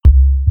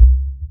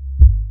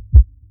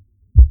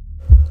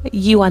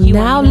You are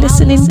now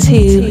listening to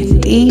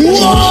DJ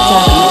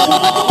Daggah.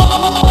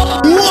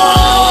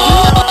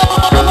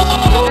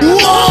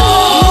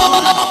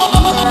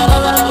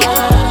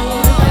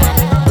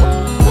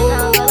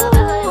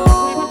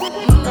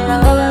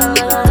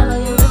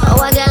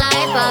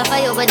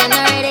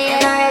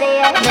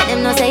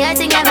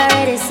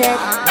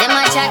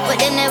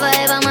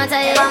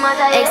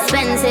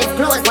 Expensive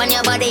clothes on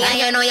your body and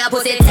you know you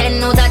put it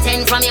 10 out of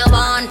 10 from your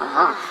bond.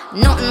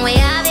 Nothing we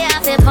have you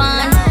have to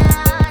fun.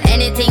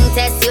 Anything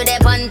test you they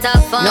on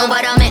top fun.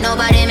 Nobody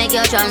make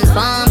you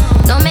transform.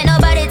 Don't make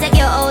nobody take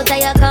you out till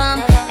you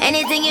come.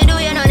 Anything you do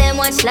you know them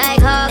watch like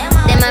hug.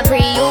 Them a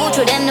pre you,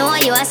 through them know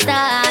you a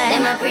star.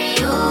 Them a pre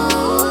you.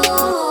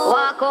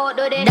 Walk out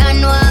do they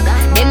done walk.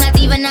 Them not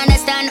even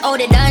understand how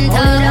they done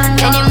talk.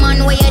 Any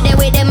man where you there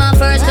with them a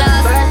first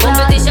class.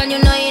 Competition you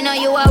know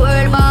you a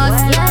world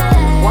boss.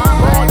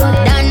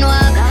 Done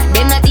walk,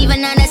 them not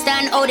even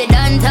understand how they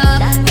done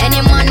talk. Any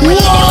man where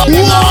you there with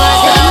them a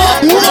first class.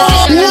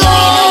 Competition you know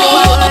you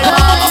a world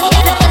boss.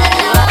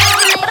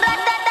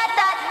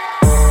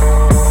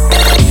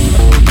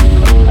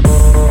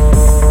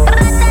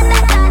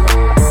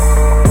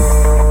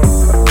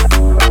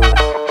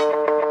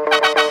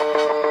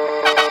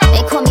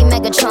 They call me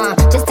Megatron,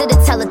 just did a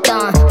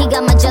telethon. He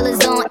got my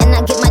jealous on, and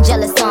I get my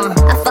jealous on.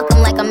 I fuck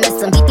him like I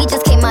miss him. He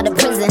just came out of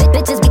prison.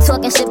 Bitches be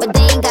talking shit, but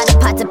they ain't got a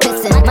pot to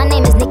piss in. My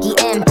name is Nicki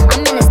M.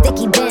 I'm in a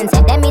sticky Benz.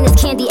 That mean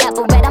it's candy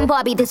apple red. I'm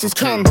Barbie, this is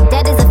Ken.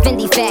 That is a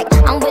Fendi fact.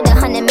 I'm with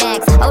 100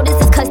 max. Oh, this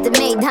is custom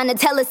made.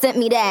 Donatella sent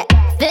me that.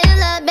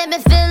 Fill up, baby,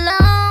 fill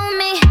on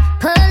me.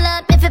 Pull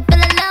up if you're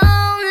feeling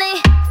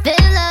lonely.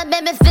 Fill up,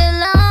 baby,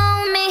 fill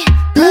on me.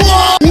 Pull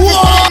up if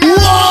you're feeling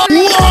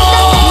lonely.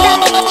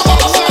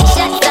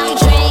 Shots I'm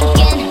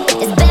drinking.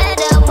 It's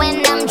better when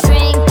I'm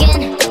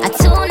drinking. I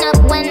tune up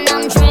when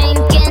I'm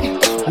drinking.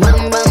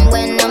 Rum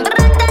when I'm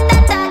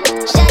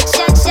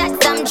shots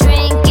I'm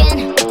drinking.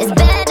 It's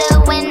better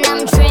when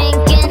I'm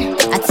drinking.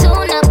 I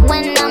tune up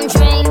when I'm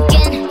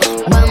drinking.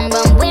 Rum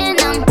when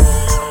I'm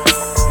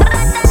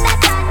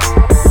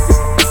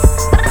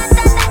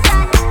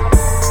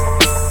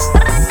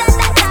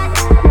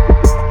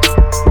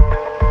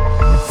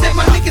Said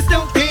my niggas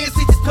don't dance,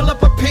 we just pull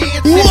up our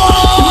pants.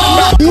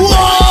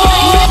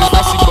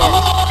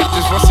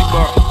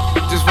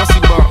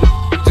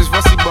 Just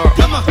Rusty bar.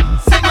 Come on.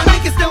 Said my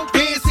niggas don't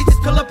dance, we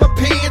just pull up our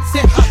pants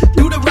and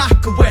do the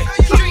rock away.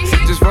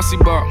 Just Rusty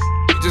bar.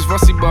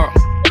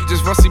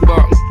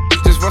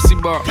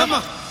 Come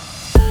on.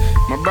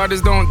 My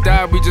brothers don't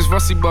die, we just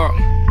Rusty bar.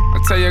 I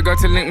tell your girl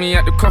to link me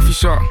at the coffee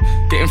shop.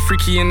 Getting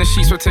freaky in the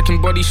sheets, we're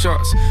taking body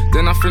shots.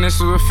 Then I finish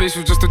with a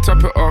facial just to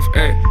top it off.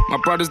 Ay, my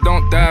brothers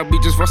don't die, we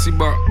just Rusty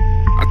bar.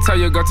 I tell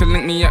your girl to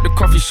link me at the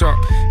coffee shop.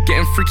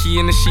 Getting freaky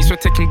in the sheets, we're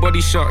taking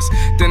body shots.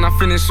 Then I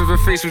finish with a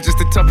facial just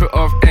to top it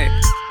off. Ay,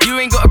 you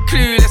ain't got a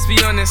clue, let's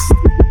be honest.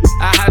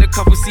 I had a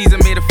couple seeds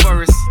and made a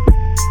forest.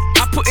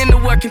 I put in the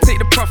work and take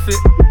the profit.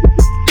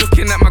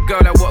 Looking at my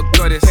girl like what a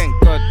goddess. Thank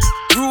God.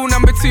 Rule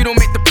number 2, don't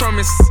make the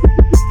promise.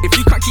 If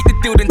you can't keep the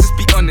deal, then just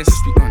be honest.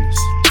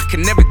 I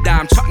can never die,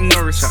 I'm Chuck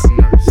Norris.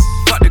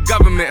 Fuck the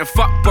government and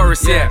fuck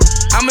Boris, yeah.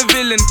 I'm a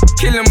villain,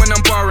 killing when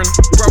I'm barring.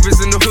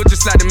 Brothers in the hood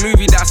just like the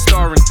movie that I'm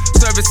starring.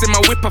 Service in my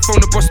whip, I phone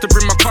the boss to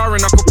bring my car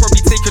in. I could probably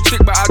take a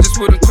chick, but I just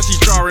wouldn't cause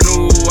she's jarring.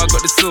 Ooh, I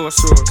got the sauce.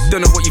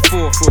 Don't know what you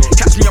for.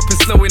 Catch me up and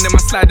slowing in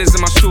my sliders and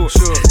my shorts.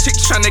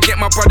 Chick's trying to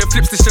get my brother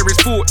flips to share his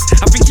thoughts.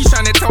 I think he's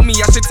trying to tell me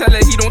I should tell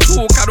her he don't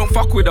talk, I don't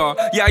fuck with her.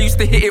 Yeah, I used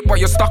to hit it,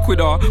 but you're stuck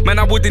with her. Man,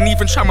 I wouldn't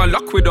even try my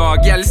luck with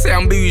her. Yeah, let's say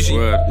I'm bougie,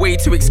 way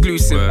too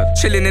exclusive.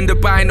 Chilling in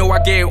Dubai, know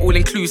I get it all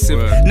inclusive.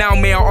 Now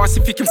may I ask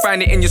if you can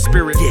find it in your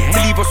spirit to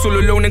leave us all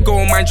alone and go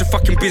and mind your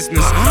fucking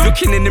business.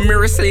 Looking in the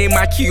mirror saying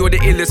my key or the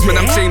illest. When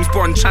I'm James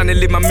Bond trying to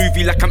live my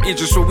movie like I'm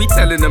Idris. So we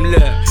telling them,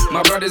 look,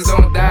 my brothers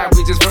don't die,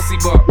 we just Rusty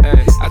bar.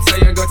 I tell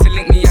you, I got to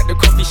link me at the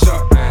coffee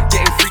shop.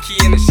 Getting freaky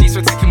in the sheets,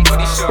 we're taking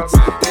body shots.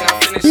 Then I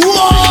finish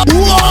with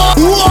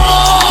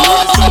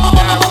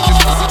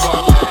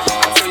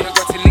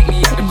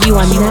You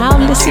are now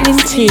listening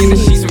to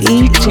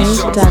DJ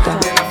Daggah.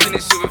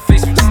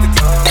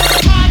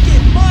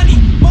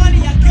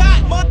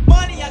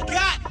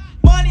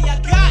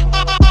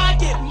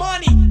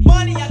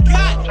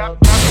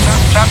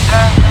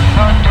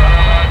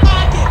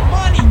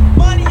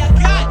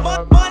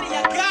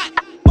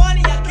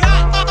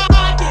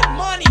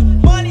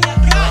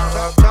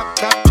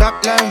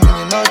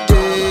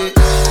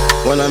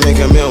 When I make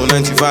a meal,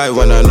 95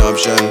 when an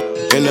option.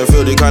 In the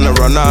field, they kinda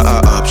run out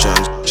of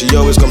options. She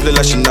always complain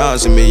like she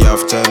dancing me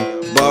often.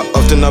 But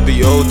often I'll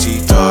be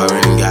OT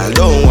touring. Girl,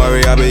 don't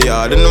worry, I'll be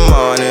out in the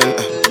morning.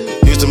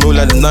 Used to move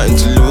like there's nothing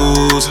to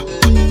lose.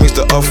 Mix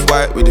the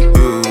off-white with the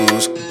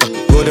hues.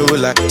 Golden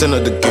with like 10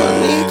 of the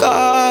girls. Me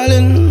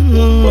calling,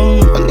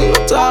 when they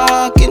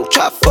talking.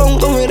 Trap phone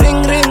going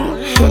ring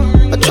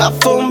ring. A trap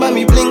phone by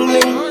me bling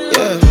bling,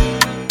 yeah.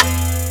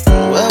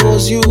 Where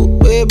was you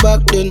way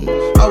back then?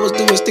 I was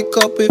doing stick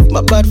up with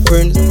my bad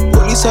friends.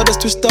 Police had us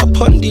to stop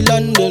on the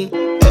London.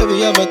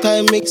 Every other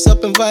time mix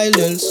up in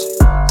violence.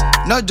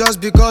 Not just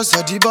because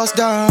I the boss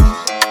down,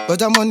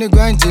 but I'm on the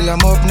grind till I'm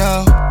up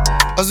now.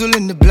 Hustle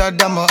in the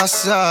blood, I'm a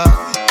hustler.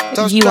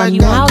 You are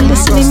now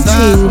listening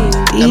to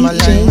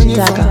DJ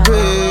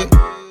Daggah.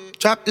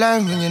 Trap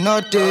line when you're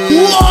not there.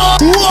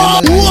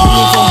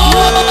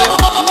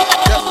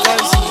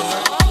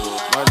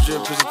 My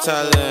drip is a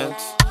talent,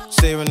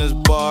 saving is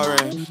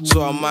boring.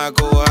 So I might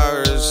go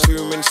Harris,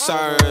 too many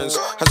sirens.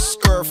 Had to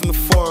skirt from the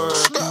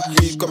forest.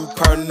 He got me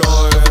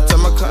paranoid. Every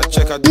time I can't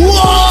check, I do it.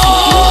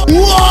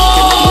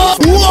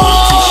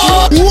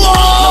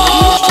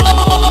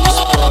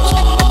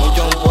 I'm a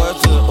young boy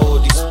to all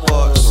these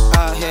spots.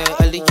 Out here,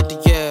 early in the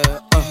year.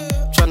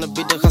 Tryna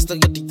be the hustler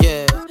of the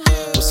year.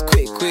 Was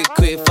quick,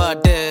 far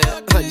there.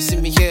 You see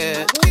me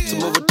here,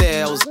 tomorrow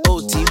there. I was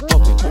OT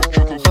popping.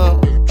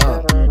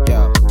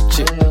 Yeah,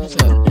 shit.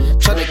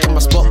 Tryna get my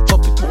spot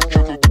popping.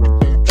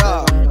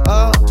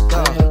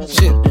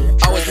 Shit.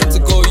 I was meant to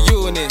go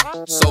uni,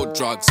 sold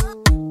drugs,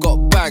 got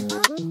bagged.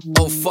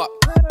 Oh fuck,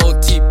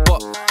 OT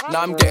pop.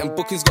 Now I'm getting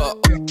bookings, got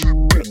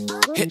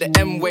hit the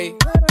M-way,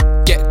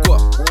 get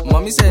got.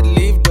 Mommy said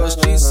leave those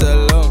streets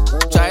alone.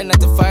 Try 9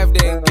 to 5,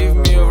 they ain't give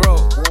me a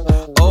roll.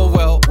 Oh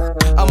well,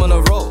 I'm on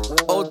a roll.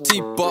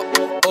 OT pop,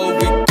 oh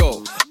we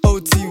go.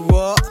 OT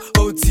what?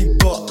 OT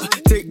pop.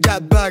 Take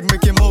that bag,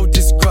 make him hold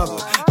this grub.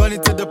 Run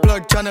into the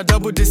plug, tryna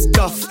double this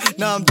stuff.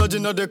 Now I'm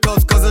dodging all the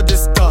cops cause of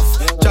this stuff.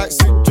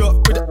 Tracksuit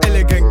drop with the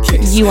elegant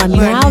kicks. You are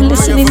now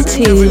listening to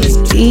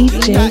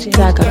DJ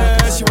Daggah.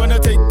 She wanna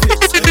take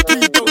pics.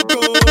 Please don't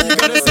go, you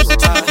gotta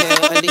sit out here,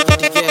 early in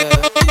the year.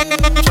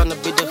 Tryna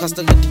be the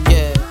hustler of the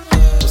year.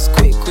 Was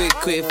quick,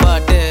 far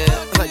there.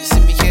 You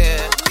see me here,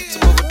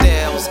 tomorrow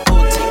there. I was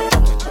OT.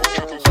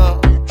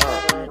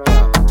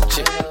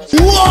 Shit.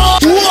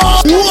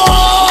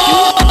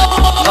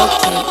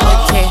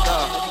 Okay.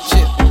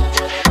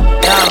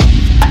 Yo,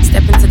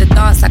 step into the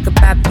dance like a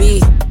bad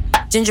bee.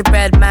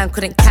 Gingerbread man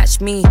couldn't catch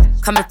me.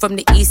 Coming from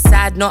the east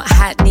side, not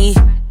Hackney.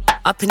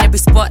 Up in every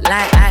spot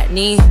like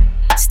Hackney.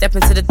 Step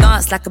into the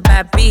dance like a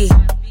bad bee.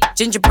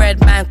 Gingerbread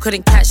man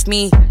couldn't catch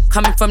me.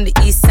 Coming from the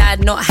east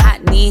side, not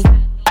Hackney.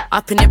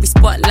 Up in every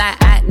spot like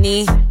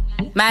Hackney.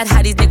 Mad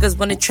how these niggas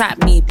wanna trap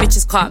me.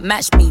 Bitches can't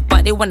match me,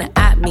 but they wanna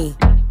at me.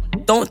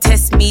 Don't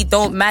test me,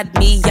 don't mad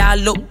me. Yeah, I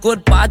look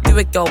good, but I do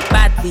it girl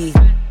badly.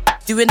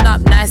 Doing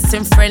up nice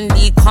and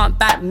friendly, can't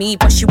back me,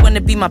 but she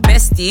wanna be my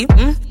bestie.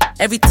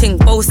 Everything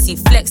bossy,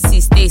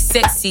 flexy, stay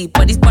sexy,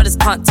 but these brothers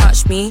can't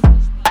touch me.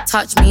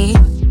 Touch me,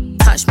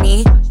 touch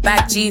me.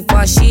 Back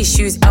G1, she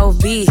shoes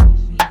LV.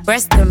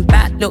 Breast and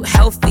back look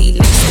healthy,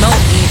 lips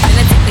smoky,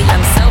 finna take a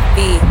young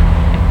selfie.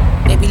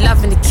 They be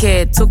loving the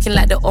kid, talking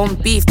like their own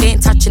beef. They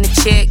ain't touching the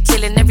chick,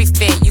 killing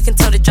everything. You can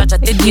tell the judge I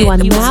did it. You are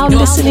now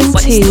listening to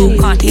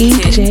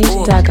DJ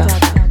Daggah.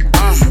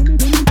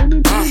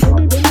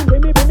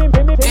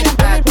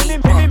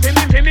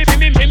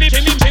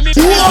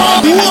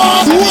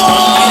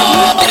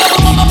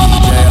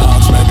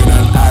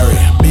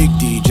 Big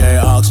DJ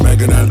Ox,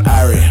 Megan and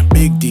Harry.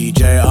 Big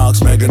DJ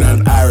Ox, Megan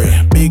and Harry.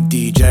 Big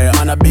DJ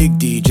on a big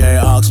DJ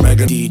Ox,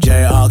 Megan.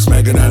 DJ Ox,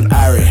 Megan and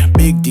Harry.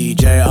 Big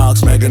DJ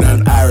Ox, Megan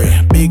and Harry.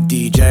 Big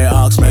DJ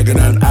Ox, Megan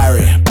and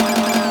Harry.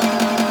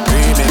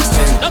 Remix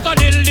thing. Duck a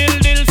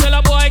dill, sell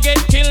a boy get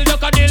killed.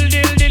 Duck a dill,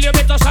 you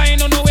better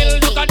shine on the will.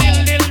 Duck a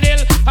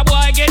dill, a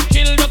boy get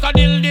killed. Duck a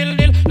dill,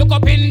 look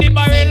up in the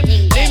barrel.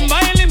 Limb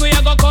by limb, we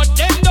a go cut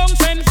them down,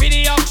 send for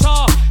the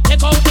oxa.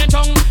 Take out the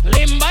tongue.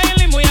 Limb by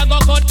limb, we a go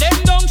cut them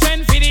down,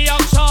 send for the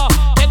oxa.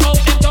 Take out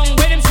the tongue.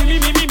 When them see me,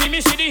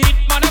 see the hit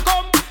man a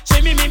come.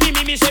 See me,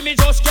 see me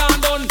just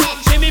can't done.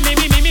 See me, see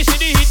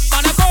the hit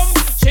man a come.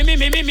 See me,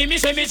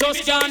 see me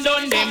just can't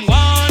done. Them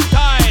one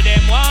time.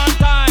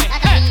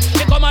 Hey,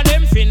 they come a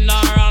them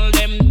funeral,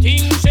 them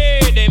things say.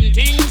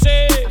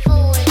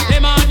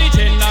 Them on the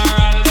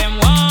general, them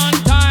one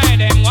time.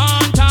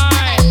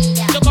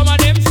 They come a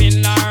them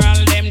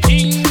funeral, them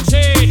things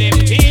say.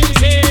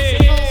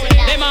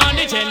 Them on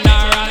the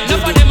general.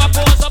 Enough of them a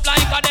pose up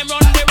like a them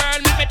run the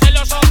world. Let me tell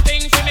you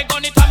something, see me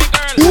gun it to me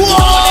girl.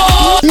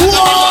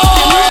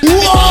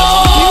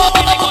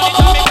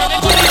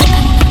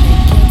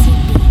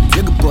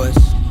 Nigga boys,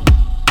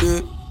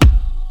 yeah.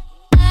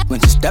 When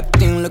she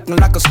stepped in looking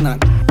like a snack,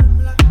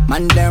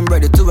 man damn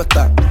ready to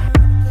attack.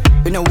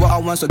 You know what I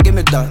want, so give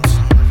me that.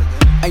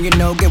 And you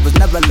know it was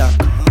never luck.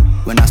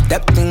 When I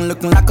stepped in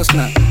looking like a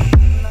snack,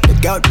 the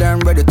girl damn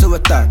ready to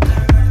attack.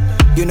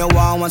 You know what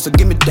I want, so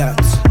give me that.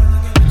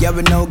 Yeah,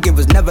 we know it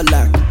was never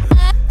luck.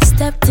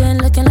 Stepped in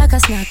looking like a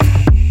snack.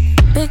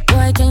 Big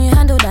boy, can you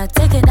handle that?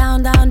 Take it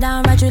down,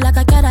 ride you like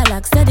a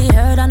Cadillac. Steady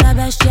heard on the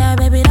best, yeah,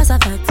 baby, that's a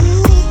fact.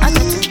 I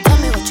got you, tell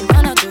me what you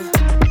wanna do.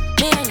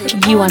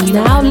 You are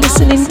now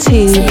listening to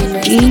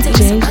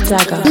DJ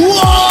Daggah.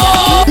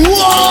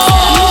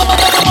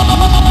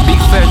 Big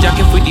fur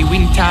jacket for the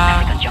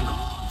winter.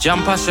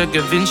 Jumper Sir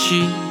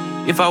Vinci.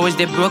 If I was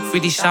there broke for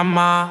the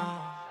summer.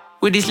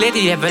 With this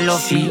lady ever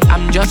lovely,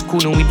 I'm just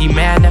coolin' with the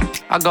man.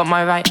 I got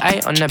my right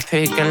eye on the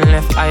pig and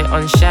left eye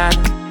on Shan.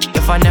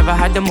 If I never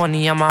had the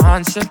money, I'm a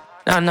answer.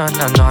 No.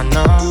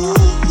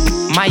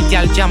 My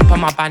gal jump on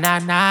my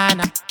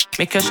banana.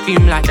 Make her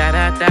scream like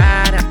da.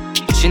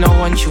 She no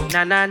want you,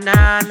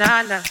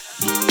 na.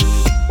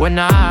 When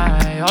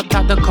I hopped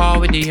out the car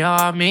with the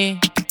army.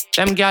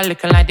 Them gal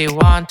looking like they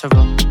want to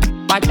roll.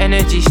 Bad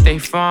energy stay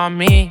from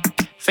me.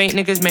 Fake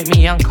niggas make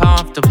me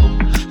uncomfortable.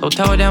 So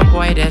tell them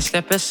boy they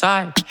step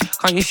aside.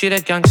 Can't you see the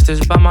gangsters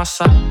by my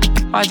side?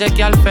 Why that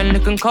gal friend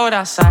looking cold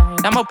outside?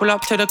 I'ma pull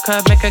up to the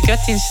curb, make her get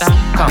inside.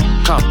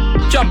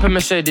 Come, jump in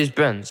Mercedes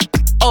Benz.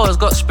 Always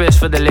got space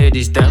for the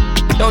ladies then.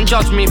 Don't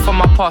judge me for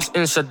my past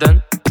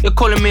incident. You're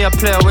calling me a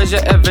player, where's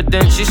your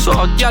evidence? You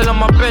saw a gal on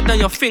my bed and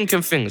you're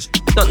thinking things.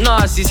 Don't know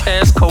as these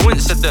hairs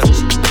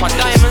coincidence. My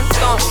diamonds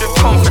dance with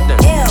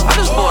confidence. I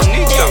just bought a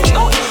new gal,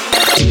 no.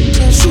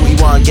 Shorty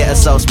wanna get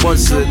herself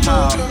sponsored.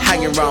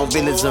 Hanging around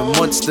villains and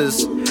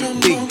monsters.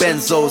 Big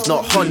Benzos,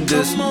 not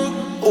Hondas.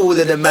 All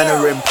of the men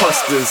are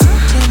imposters.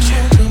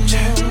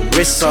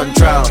 Wrists on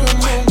drown.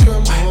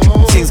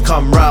 Things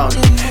come round.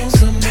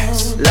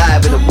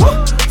 Live in the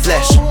what?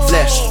 Flesh,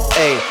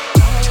 ayy.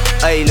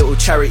 Ayy, little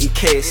charity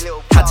case.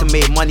 Had to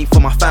make money for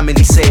my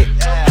family's sake.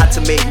 Had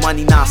to make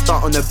money now,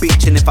 start on the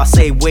beach. And if I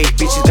say wait,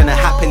 bitch is gonna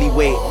happily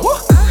wait.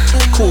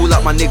 Call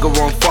up my nigga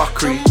on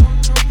fuckery.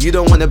 You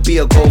don't wanna be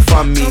a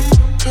GoFundMe.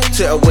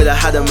 Twitter would've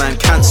had a man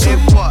cancel.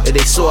 If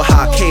they saw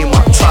how I came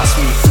up, trust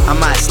me. I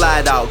might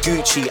slide out,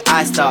 Gucci,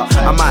 iced out.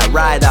 I might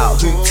ride out,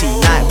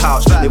 Hootie, night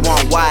pouch. They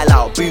want wild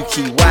out,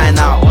 Bookie, wine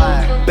out.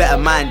 Better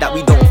mind that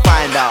we don't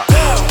find out.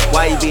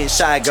 Why you being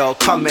shy, girl?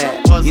 Come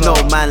here. You know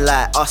man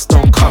like us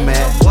don't come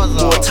here.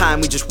 More time,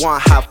 we just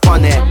wanna have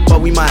fun here. But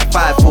we might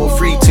 5, 4,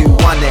 3, 2,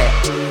 1 here.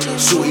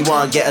 Shorty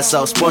wanna get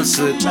herself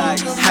sponsored.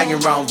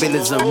 Hanging around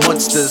villains and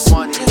monsters.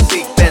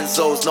 Big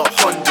Benzos, not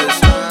Hondas.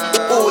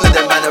 All of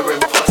them man are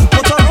imposters.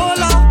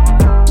 Motorola,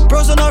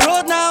 bros on the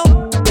road now.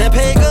 The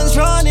pagans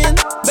running,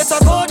 better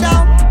go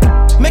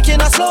down.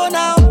 Making us slow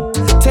now.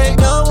 Take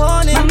the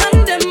warning. My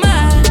man them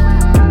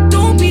mad,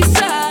 don't be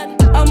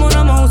sad. I'm on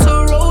a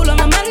Motorola,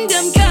 my man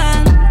them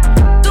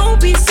can. Don't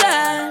be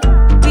sad,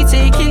 we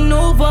taking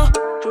over.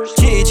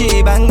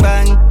 Chi bang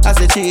bang, I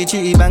say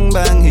chi bang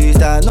bang. Who's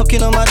that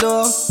knocking on my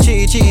door?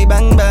 Chi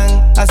bang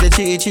bang, I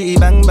say chi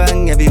bang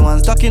bang.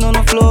 Everyone's talking on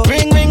the floor.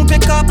 Ring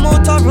pick up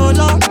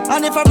Motorola.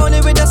 And if I'm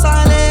rolling with the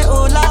silent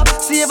Ola,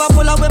 see if I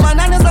pull up with my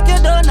nannies lock your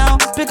door now.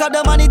 Pick up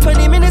the money,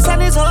 20 minutes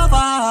and it's over.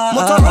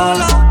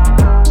 Motorola,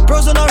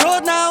 bros on the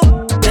road now.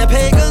 The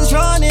pagans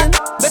running,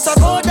 better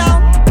go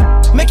down.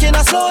 Making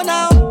us slow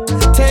now.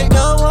 Take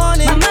the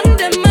warning. My man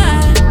them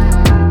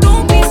mad,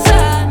 don't be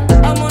sad.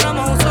 I'm on a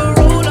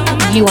Motorola, my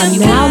man. You are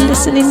now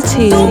listening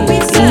to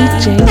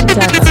DJ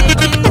Daggah.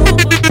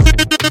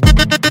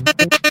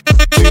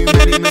 Too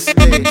many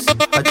mistakes.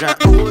 I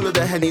drank all of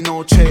the Henny,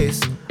 no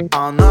chase.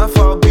 I don't know if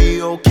I'll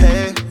be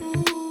okay.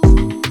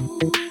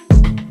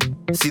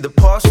 See the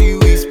past few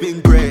weeks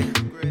been great.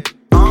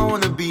 I don't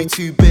wanna be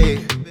too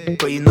big,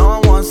 but you know I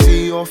wanna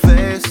see your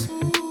face.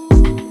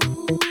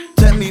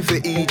 Take me for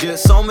Egypt,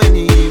 so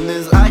many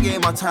evenings I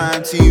gave my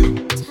time to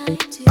you.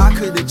 I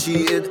could've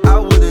cheated, I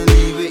wouldn't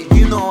leave it.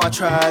 You know I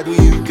tried with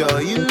you,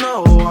 girl, you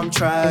know I'm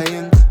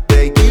trying.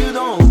 Beg you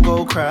don't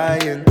go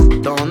crying.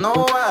 Don't know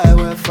why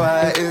we're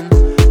fighting.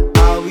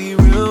 Are we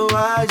real?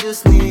 I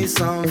just need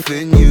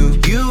something new.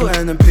 You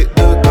went and picked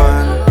the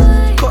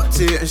gun, cocked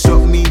it and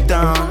shot me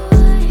down.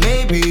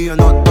 Maybe you're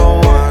not the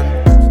one.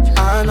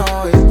 I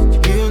know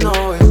it, you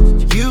know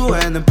it. You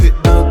went and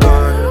picked the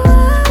gun,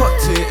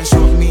 cocked it and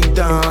shot me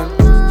down.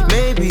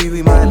 Maybe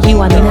we might. You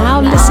are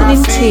now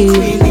listening to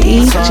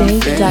DJ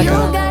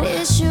Daggah. Got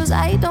issues,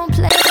 I don't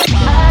play.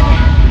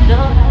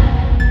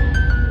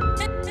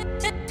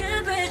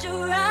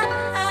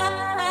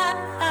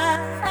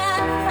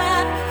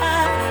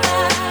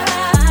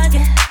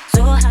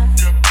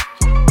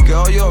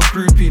 Girl, you're a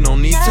groupie, no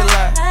need to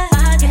lie.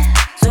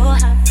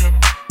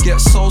 Get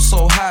so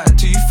high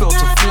till you feel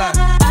to fly.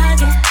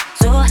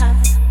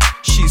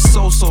 She's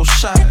so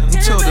shy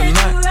until the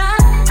night.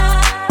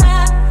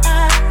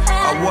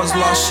 I was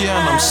last year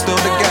and I'm still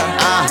the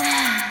guy.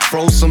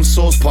 Throw some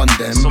sauce pon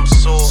them.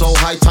 So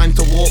high time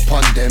to walk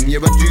pon them.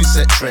 You're a do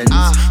set trends.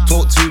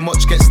 Talk too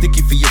much, get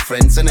sticky for your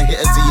friends, and a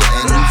hitter to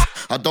your ends.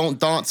 I don't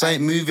dance, I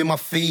ain't moving my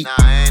feet.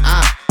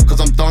 Cause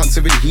I'm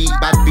dancing with heat.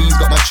 Bad bees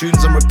got my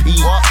tunes on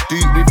repeat. Do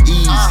it with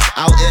ease.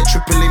 Out here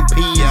tripling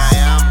P's.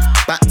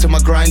 Back to my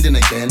grinding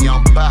again.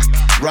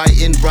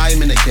 Writing,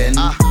 rhyming again.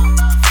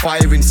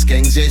 Firing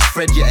skanks, yeah, it's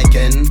Fred yet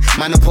again.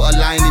 Man, I put a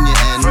line in your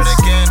ends.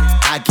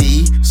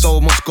 Aggie,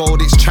 so much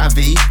gold, it's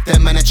chavvy.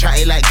 Them men are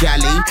chatty like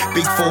Galley.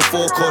 Big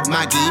 4-4 called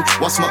Maggie.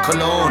 What's my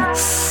cologne?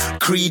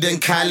 Creed and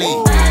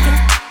Cali.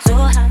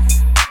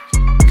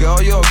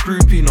 Girl, you're a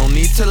groupie, no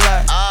need to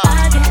lie.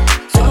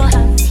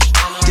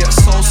 Get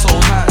so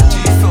high till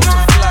you feel to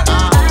fly.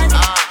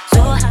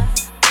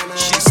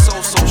 She's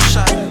so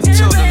shy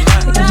until the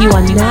night. You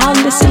are now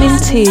listening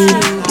to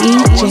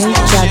DJ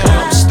Daggah.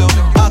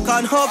 I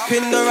can't hop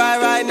in the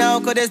ride right now,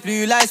 cause there's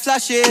blue lights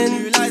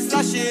flashing.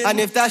 And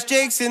if that's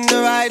Jake's in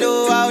the ride,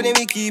 oh wow, then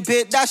we keep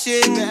it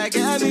dashing.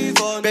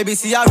 Baby,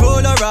 see I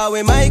roll around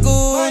with my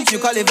goons. You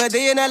can't live a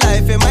day in a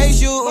life in my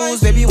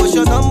shoes. Baby, what's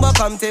your number?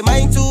 Come take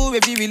mine too.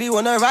 If you really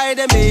wanna ride,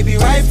 then maybe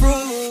ride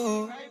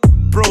through.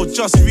 Bro,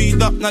 just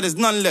read up, now there's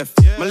none left.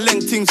 My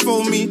length things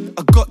for me,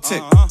 I got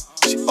tech.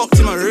 She upped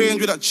in my range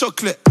with that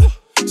chocolate.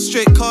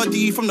 Straight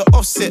Cardi from the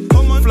offset.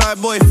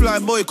 Fly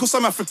boy, cause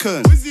I'm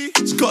African.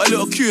 She got a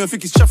little queue and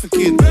think it's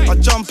trafficking. I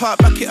jump out,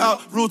 back it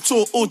out, real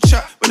talk, all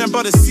chat. When them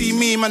brothers see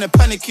me, man, they're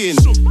panicking.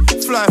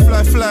 Fly.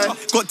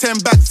 Got 10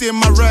 bags in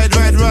my ride.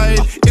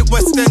 It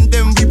West End,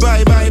 then we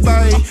buy.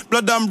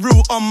 Blood and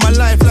brew on my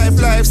life.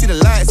 See the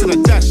lights and the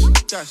dash.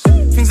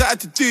 Things I had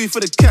to do for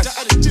the cash.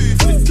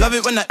 Love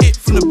it when I hit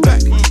from the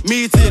back.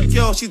 Me to the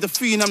girl, she's the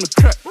fiend, I'm the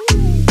crack.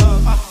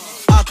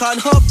 I can't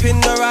hop in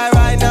the ride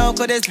right now,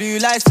 cause there's blue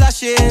lights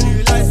flashing.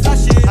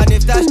 And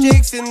if that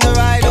Drake's in the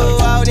ride, oh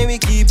wow, then we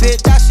keep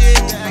it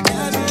dashing.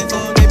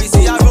 Baby,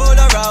 see I roll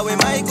around with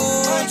my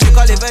goons. You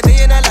can live a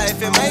day in a life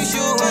in my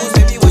shoes.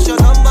 Baby, what's your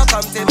number?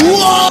 Come to me.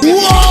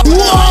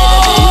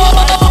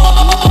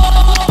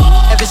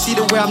 Ever see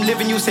the way I'm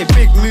living, you say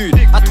big mood.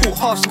 I talk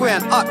half square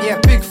and up, yeah,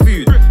 big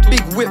food.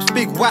 Big whips,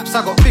 big waps,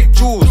 I got big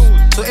jewels.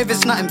 So if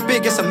it's nothing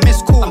big, it's a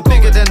miss call. I'm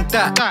bigger than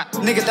that,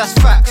 nigga, that's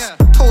facts.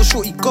 Told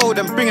shorty go,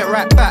 then bring it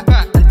right back.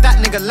 And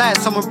that nigga lied,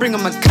 someone bring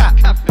him a cap.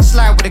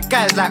 Slide with the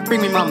guys like,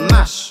 bring me my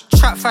mash.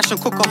 Trap fashion,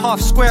 cook a half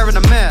square in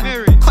the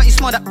mirror. Can't you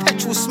smell that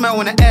petrol smell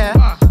in the air?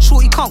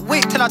 Shorty can't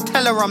wait till I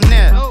tell her I'm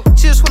near.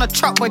 She just want a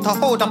trap boy to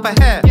hold up her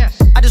hair.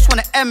 I just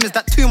want an M, is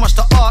that too much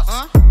to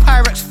ask?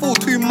 Pyrex full,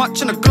 too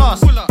much in the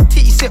glass.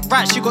 Titty sit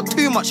right, she got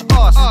too much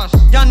ass.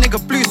 Young nigga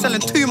blue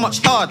selling too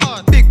much hard.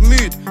 Big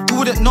mood, you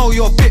wouldn't know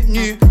you're a bit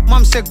new.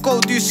 Mum said go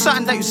do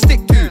something that you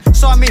stick to.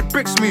 So I made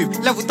bricks move,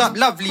 leveled up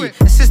lovely.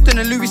 Assistant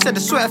and Louis said the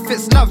sweater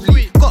fits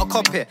lovely. Got a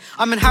cop it,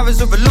 I'm in Harrods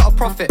with a lot of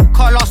profit.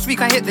 Car last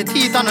week I hit the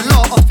T, done a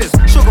lot of office.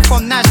 Sugar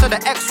from nice so the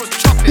X was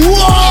chopping.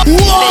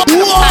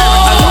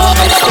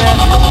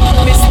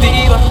 Miss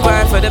Diva,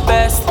 grind for the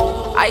best.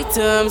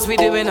 Items, we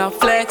doing our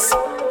flex.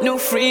 New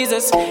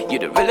freezers, you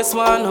the realest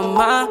one on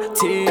my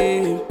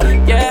team.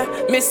 Yeah,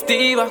 Miss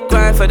Diva,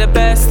 grind for the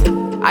best.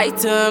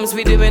 Items,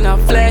 we doing our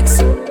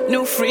flex.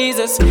 New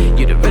freezers,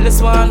 you the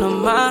realest one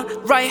on my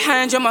right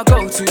hand, you're my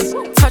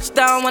go-to.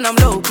 Touchdown when I'm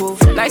local.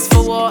 Nice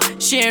for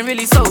what? She ain't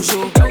really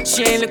social.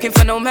 She ain't looking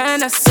for no man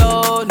that's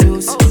so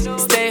loose.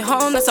 Stay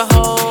home, that's a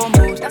whole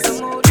mood.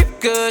 Drip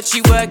good,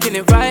 she working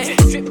it right.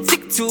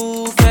 Tick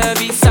two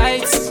curvy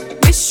sides.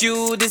 Wish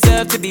you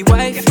deserve to be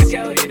wife.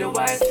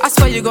 I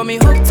swear you got me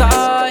hooked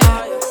on.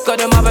 Got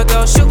them other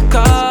girls shook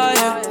on.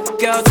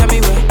 Girl, tell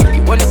me where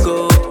you wanna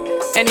go.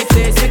 Any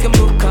place we can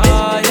book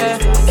on, yeah.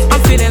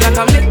 I'm feeling like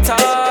I'm lit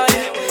on.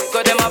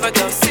 Got them other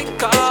girls sick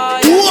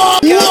on. Girl,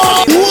 tell me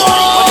where you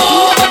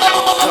wanna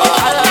go.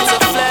 I love to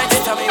flex,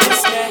 tell me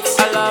what's next.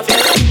 I love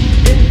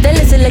it. They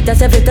listen like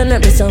that's every turn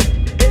up the song.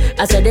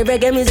 I saw the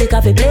reggae music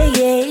off it play,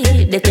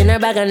 yeah. They in her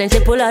bag and then she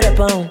pull out a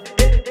pound.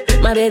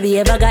 My baby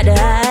ever got the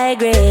high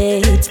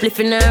grade. Spliff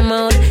in her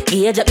mouth,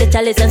 gauge up the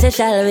chalice and say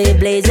shall we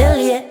blaze, hell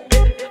yeah.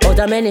 Out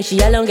of many she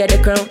alone get the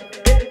crown.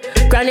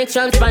 Chronic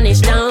from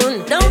Spanish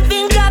Town. Don't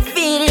think I'm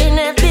feeling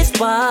at this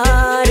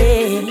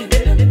party.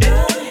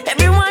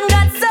 Everyone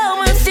got so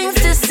much things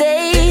to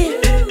say.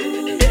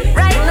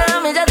 Right now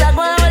me just like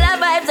one with the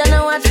vibes and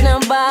I watch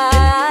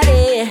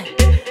nobody.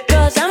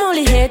 Cause I'm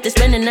only here to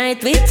spend the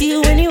night with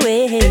you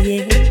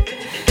anyway.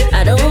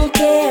 I don't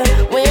care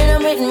when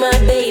I'm with my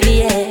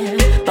baby, yeah.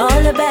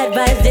 All the bad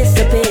vibes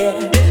disappear.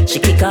 She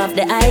kick off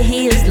the high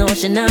heels, no,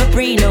 she not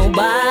free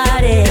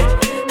nobody.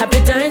 Happy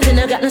times and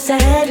I got no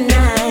sad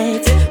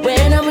nights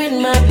when I'm with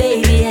my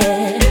baby,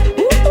 yeah.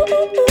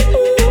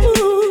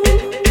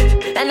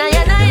 And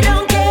I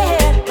don't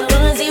care,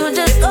 cause you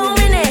just own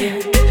me there.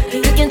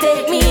 You can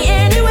take me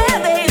anywhere,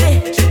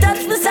 baby. She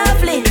touch me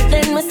softly,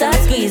 then we start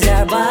squeeze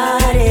her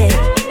body.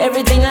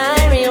 Everything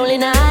I read, only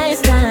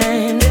nice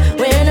times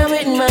when I'm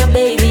with my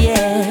baby,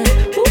 yeah.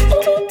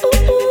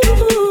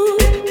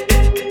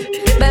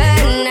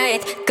 Bad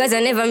night, cause I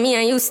never me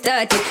and you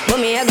started. But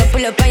me I go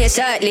pull up on you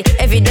shortly.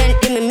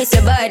 Evidently me miss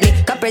your body.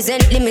 Cause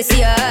presently me see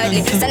you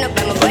hardly. Stand up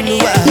by my body.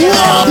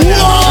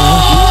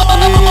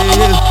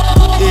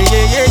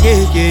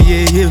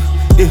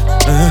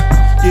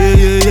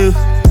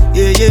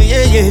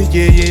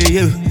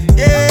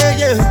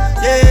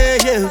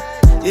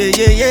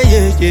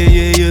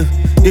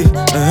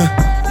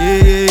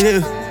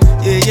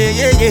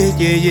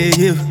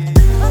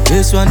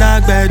 This one I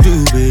gotta do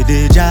with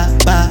the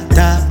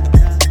jabata.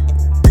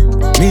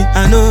 Me,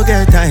 I no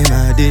get time,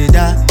 I did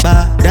that,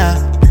 da.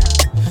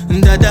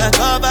 Dada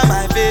cover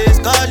my face,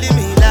 calling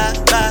me la,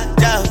 da.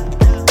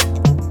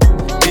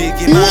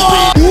 Making my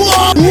way,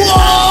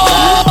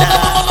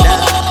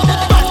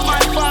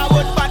 Batman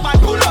forward, Batman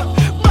pull up.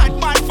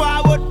 Batman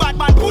forward,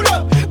 Batman pull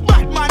up.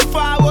 Batman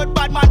forward,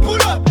 Batman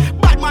pull up.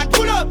 Batman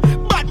pull up,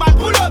 Batman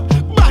pull up.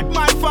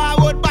 Batman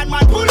forward,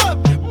 Batman pull up.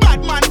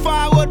 Batman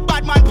forward,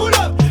 Batman pull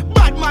up.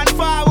 Batman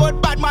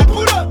forward, Batman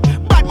pull up.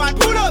 Batman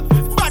pull up,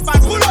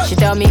 Batman pull up. She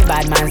tell me,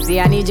 bad man, see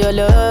I need your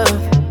love.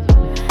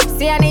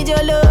 See I need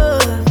your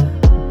love.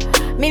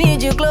 Me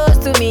need you close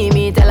to me.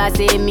 Me tell her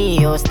say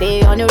me, oh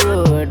stay on the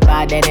road.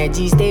 Bad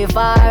energy stay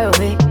far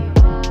away.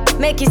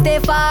 Make you stay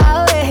far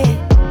away.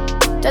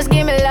 Just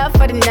give me love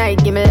for the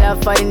night, give me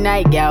love for the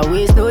night, yeah,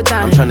 waste no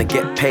time. I'm tryna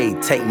get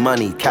paid, take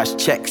money, cash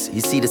checks. You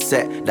see the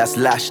set, that's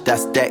Lash,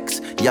 that's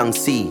Dex. Young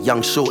C,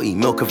 Young Shorty,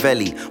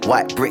 Milcavelli.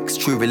 White bricks,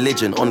 True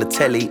Religion, on the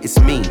telly, it's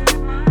me.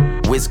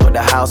 Wiz got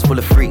the house full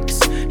of freaks,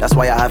 that's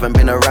why I haven't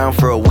been around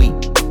for a week.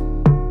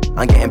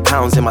 I'm getting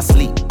pounds in my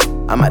sleep,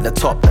 I'm at the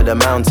top of the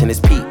mountain, it's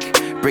peak.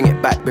 Bring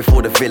it back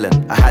before the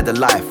villain. I had a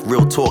life,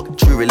 real talk,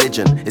 true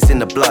religion. It's in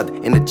the blood,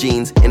 in the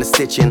jeans, in the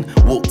stitching.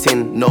 Walked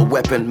in, no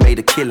weapon, made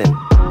a killing.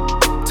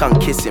 Tongue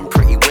kissing,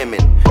 pretty women.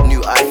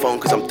 New iPhone,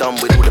 cause I'm done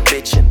with all the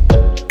bitching.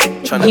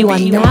 You are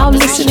now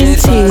listening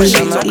to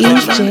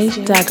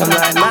DJ Daggah.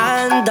 Like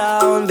man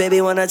down,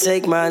 baby wanna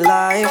take my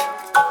life.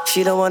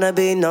 She don't wanna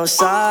be no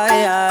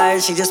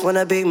side, she just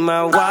wanna be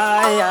my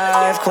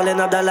wife. Calling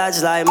up the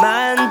lads like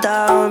man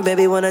down,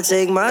 baby wanna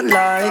take my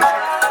life.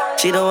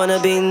 She don't wanna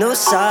be no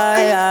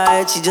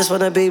side, she just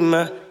wanna be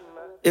my.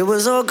 It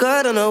was all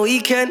good on the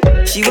weekend.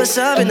 She was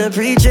serving the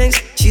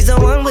pre-drinks. She's the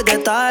one with the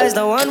thighs,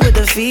 the one with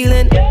the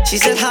feeling. She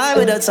said hi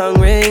with her tongue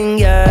ring,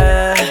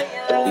 yeah.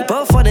 We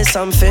both wanted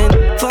something.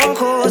 Phone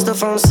calls, the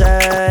phone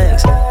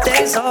sex.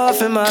 Days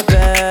off in my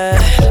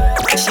bed.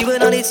 She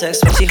would only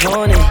text when she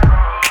horny.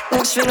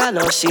 Next thing I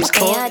know, she's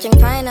cold. I drink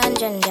pine and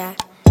ginger.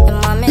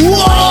 And mommy so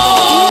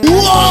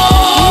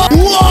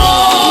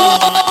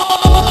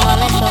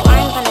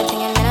wine for the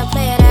thing and then I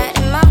play that.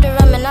 And mouth the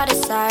rum and all the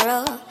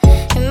sorrow.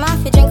 And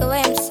mouth you drink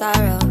away my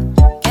sorrow.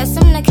 Guess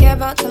I'm not care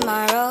about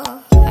tomorrow.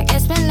 I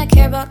guess I'm not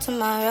care about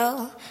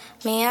tomorrow.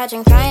 Me, I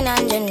drink pine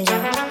and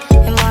ginger.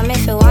 And mommy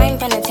for wine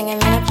for the thing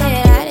and then I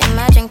play that. And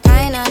I drink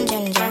pine and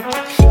ginger.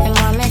 And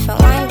mommy for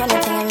wine for the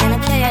thing and then I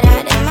play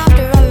that. And mouth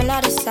the rum and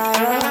all the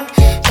sorrow.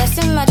 Guess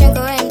I'm not drink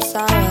away my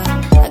sorrow.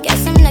 I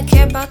guess I'm not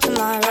care about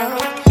tomorrow.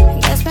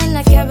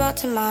 I care about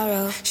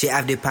tomorrow. She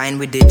have the pine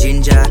with the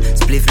ginger.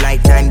 Spliff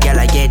like time, girl,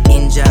 I get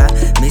injured.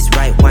 Miss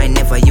right wine,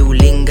 never you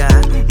linger.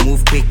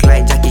 Move quick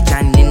like Jackie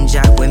Chan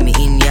ninja. When me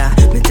in ya,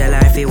 me tell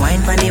her if you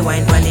wine funny,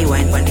 wine funny,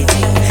 wine funny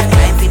thing.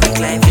 Climb for the,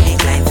 climb for the,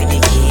 climb for the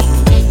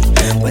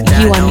king. But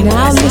you are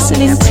now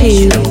listening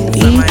to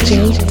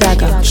DJ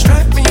Daggah.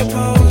 Strike me a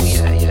pose,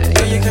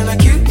 girl, you're kinda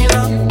cute, you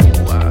know.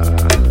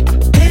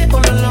 Hit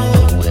all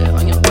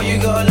alone, but you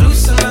gotta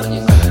loosen up.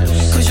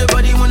 Cause your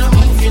body wanna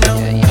move, you know.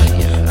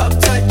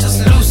 Uptight,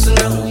 just loosen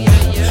up.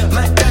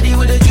 My daddy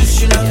with the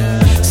juice, you know.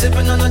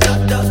 Sipping on a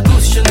duck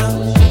goose, you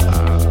know.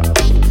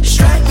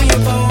 Strike me a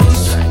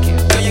pose,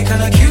 girl, you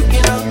kinda cute,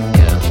 you know.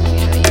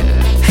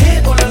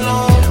 Hit all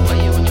alone,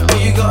 but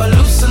you gotta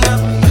loosen up.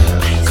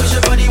 Cause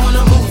your body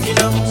wanna move, you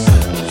know.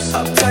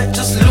 Uptight,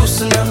 just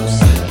loosen up.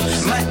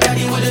 My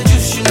daddy with the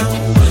juice, you know.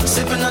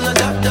 Sipping on a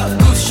duck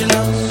goose, you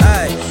know.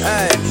 Aye,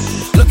 aye.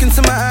 Look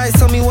into my eyes,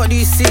 tell me what do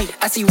you see?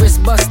 I see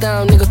wrist bust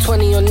down, nigga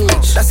 20 on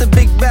each. That's a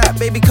big bat,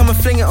 baby, come and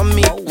fling it on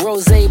me.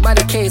 Rosé by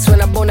the case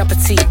when I bon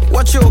appetit.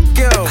 Watch your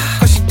girl,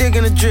 cause she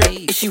digging the drip.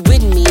 If she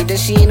with me, then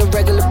she ain't a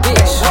regular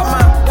bitch. What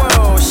my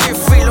world, she a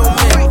free little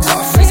mix.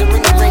 Freezing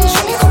in the rain,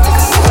 show me come take a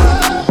sip.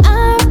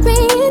 I've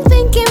been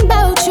thinking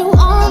about you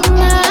all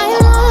night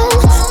long,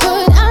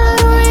 but I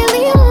don't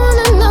really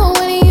wanna know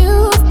what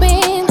you've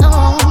been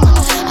on.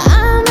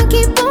 I'ma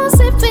keep on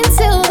sipping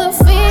till the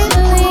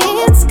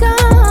feeling's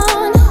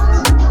gone.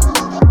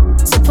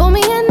 So pour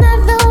me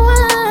another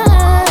one.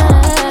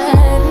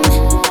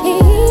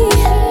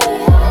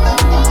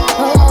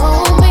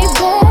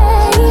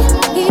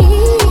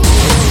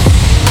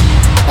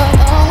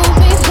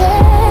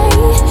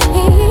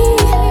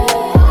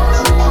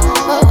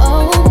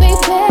 Oh,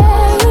 baby.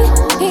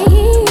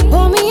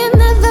 Pour me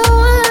another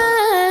one.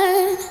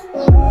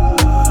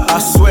 I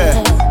swear,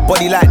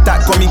 body like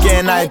that got me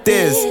getting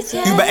ideas.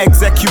 Uber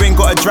exec, you ain't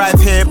gotta drive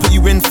here. Put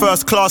you in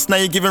first class, now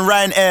you're giving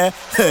Ryanair.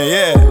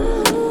 Yeah.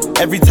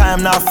 Every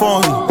time now I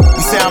phone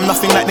you say I'm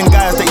nothing like them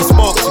guys that you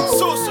spoke to.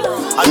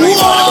 I know you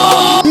want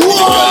about me, the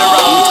girl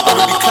around, I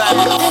will be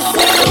climbing.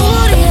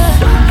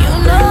 You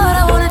know what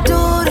I wanna do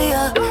to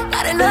you.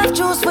 Not enough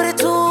juice for the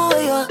two of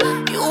you.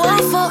 You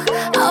want fuck,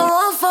 I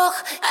want fuck.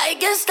 I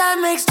guess that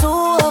makes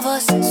two of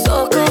us.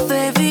 So good,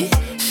 baby.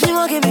 She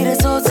won't give me the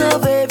total,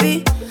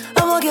 baby.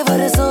 I won't give her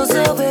the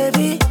total,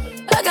 baby.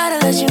 I gotta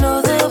let you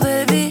know that,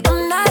 baby.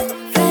 I'm not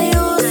that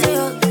used to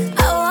you. I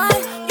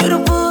want you to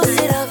boost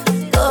it up.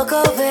 Go,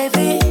 go,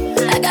 baby.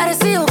 I gotta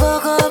see you go,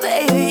 go,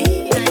 baby.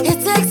 It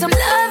takes some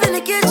loving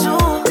to get you.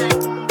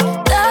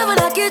 Love when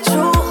I get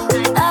you.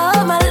 I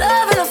hold my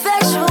love and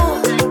affect you.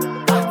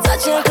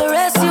 Touch and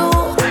caress you.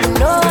 You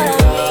know what I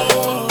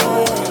mean.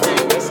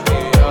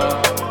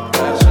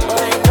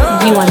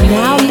 You are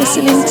now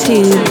listening to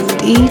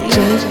DJ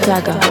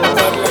Daggah.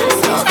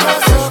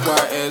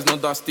 No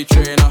dusty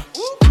trainer.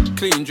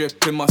 Clean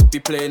drip, it must be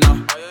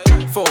plainer.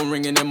 Phone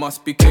ringing, it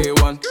must be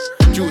K1.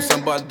 Juice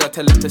and bud, I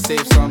tell him to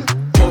save some.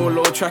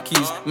 Polo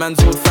trackies,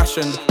 man's old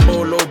fashioned.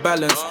 Polo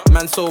balance,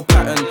 man so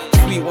patterned.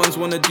 Sweet ones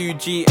wanna do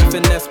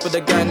GFNS, but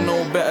the gang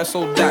know better,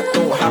 so that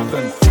don't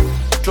happen.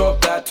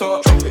 Drop that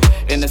top,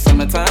 in the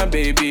summertime,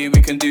 baby,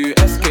 we can do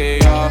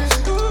SKR.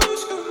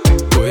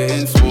 Put it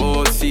in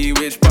sports, see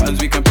which buttons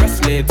we can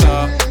press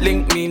later.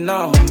 Link me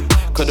now,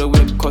 cause the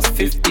whip cost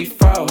 50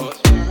 foul.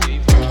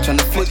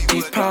 Tryna flip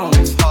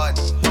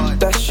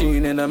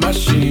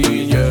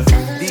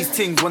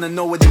things, wanna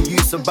know what the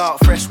youth's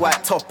about. Fresh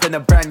white top and a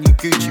brand new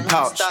Gucci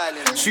pouch.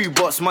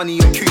 Shoebox money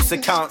on Coos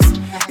accounts.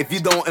 If you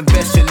don't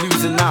invest, you're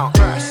losing out.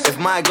 If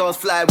my girls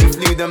fly, we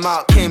flew them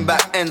out. Came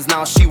back ends,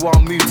 now she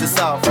won't move to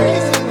south.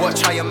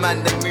 Watch how your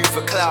man then move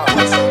for clout.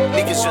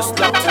 Niggas just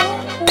love to.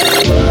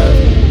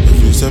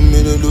 If you send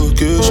me the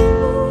location,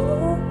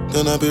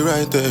 then I'll be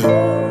right there.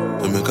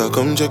 Then make her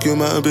come check you,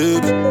 my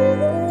baby.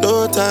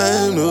 No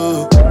time,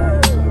 no.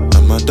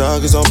 And my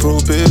dog is on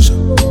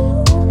probation.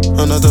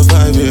 Another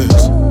 5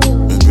 years.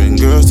 We bring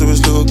girls to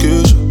his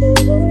location.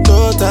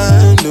 No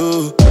time,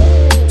 no.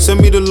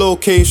 Send me the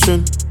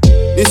location.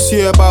 This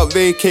year about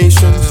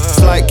vacations.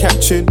 Flight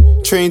catching,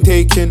 train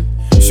taking.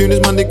 Soon as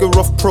my nigga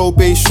off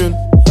probation.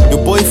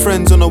 Your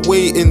boyfriend's on a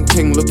waiting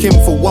thing. Looking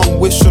for one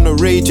wish on a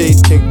Ray J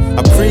thing.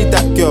 I prayed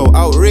that girl,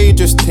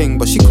 outrageous thing.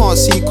 But she can't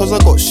see cause I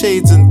got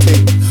shades and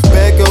thing.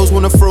 Bare girls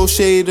wanna throw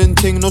shade and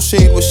ting. No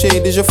shade, what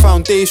shade is your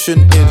foundation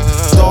in?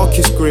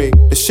 Darkest grey,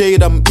 the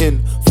shade I'm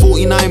in.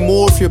 49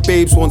 more if your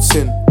babes wants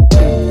in.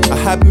 I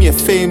had me a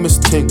famous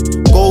ting.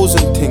 Goals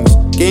and things,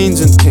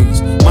 gains and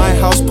things. My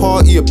house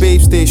party, a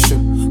babe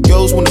station.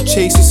 Girls wanna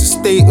chase, it's a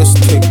status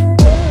thing.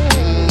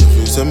 If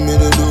you send me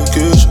the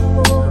location,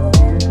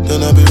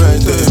 then I'll be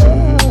right there.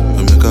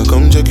 I make her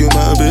come check you,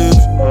 my baby.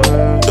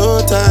 No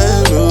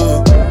time,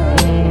 no.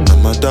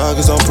 And my dog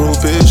is on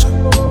probation.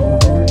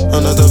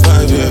 Another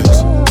 5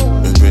 years.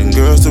 We bring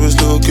girls to his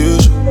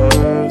location.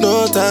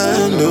 No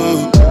time,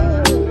 no.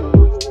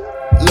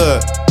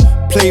 Look,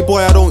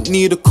 playboy, I don't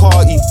need a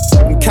carty.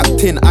 I'm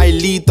captain, I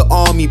lead the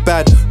army.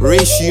 Bad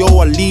ratio,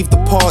 I leave the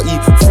party.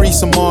 Free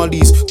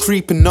Somalis,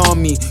 creeping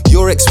on me.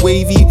 Your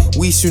ex-wavy,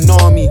 we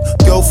tsunami.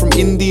 Girl from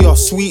India,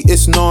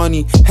 sweetest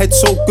nani. Head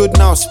so good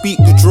now, speak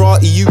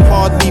Gujarati. You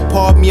hardly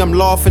pardon me, I'm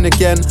laughing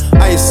again.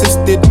 I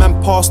assisted,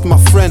 man passed my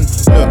friend.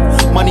 Look,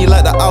 money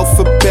like the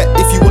alphabet.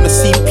 If you wanna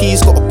see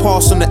P's, gotta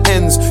pass on the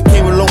ends.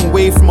 Came a long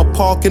way from a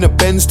park in a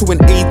Benz to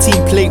an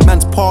 18 plate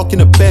man's park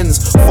in a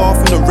Benz. Far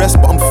from the rest,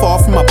 but I'm far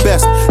from my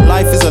best.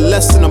 Life is a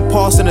lesson, I'm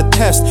passing a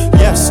test.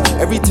 Yes,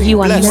 everything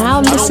You are blessed.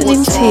 now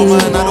listening to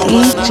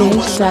DJ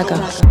Daggah.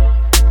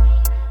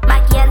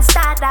 Maggie and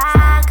Star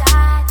Dog.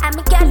 I'm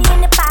a girl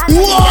in the past.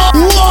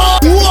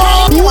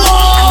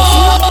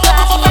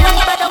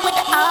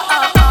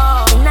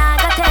 Now I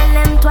gotta tell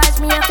them twice.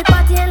 Me have to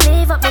party and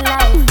live up my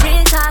life.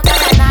 Real talk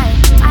all night.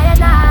 I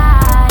and I.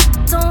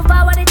 Don't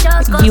forward it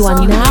just go. You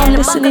are now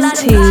listening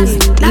to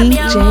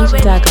DJ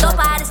Daggah.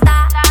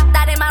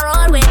 That in my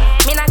roadway.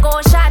 Me not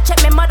go shot.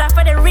 Check me mother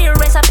for the real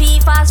recipe.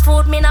 Fast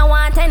food, me not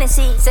want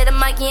Tennessee. Say the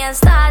Maggie and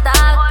Star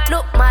Dog.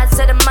 Look mad,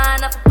 say the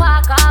man up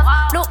park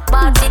off. Look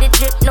bad, see the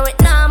drip, know it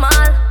normal.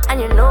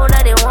 And you know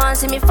that they want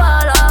see me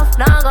fall off.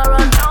 Now go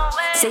run.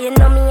 Say you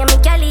know me and me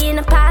galley in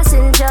the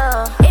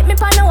passenger. Hit me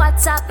on the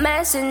WhatsApp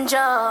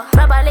messenger.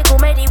 Grab a little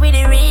comedy with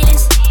the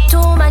realest. To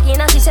Maggie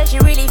now she said she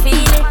really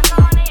feel it.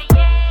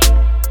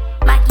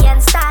 Maggie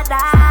and Star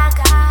Dog.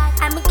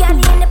 I'm a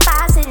galley in the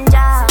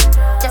passenger.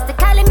 Just the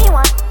calling me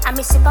one. I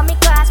me sip on me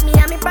glass, me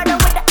and me brother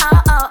with the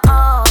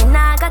oh. And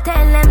I gotta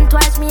tell them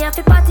twice, me have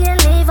to party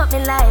and live up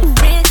my life.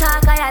 Real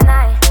talk, I and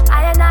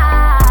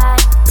I.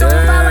 So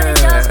far when it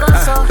just go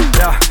so.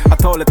 Yeah, I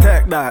told her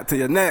take that to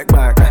your neck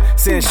back.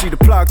 Saying she the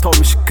plug, told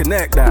me she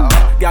connect that.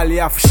 Galley,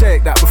 I for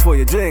shake that before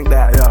you drink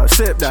that. Yeah,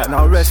 sip that,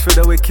 now rest for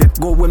the wicked.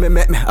 Good women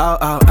make me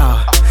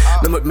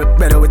They make me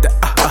better with the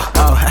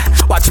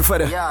Watching for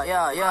the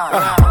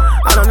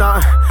I don't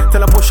know,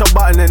 till I push a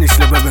button and it's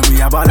slip. Baby, we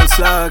have all them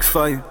slugs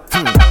for you.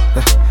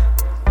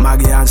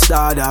 Maggie and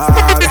Star Dog.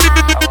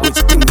 We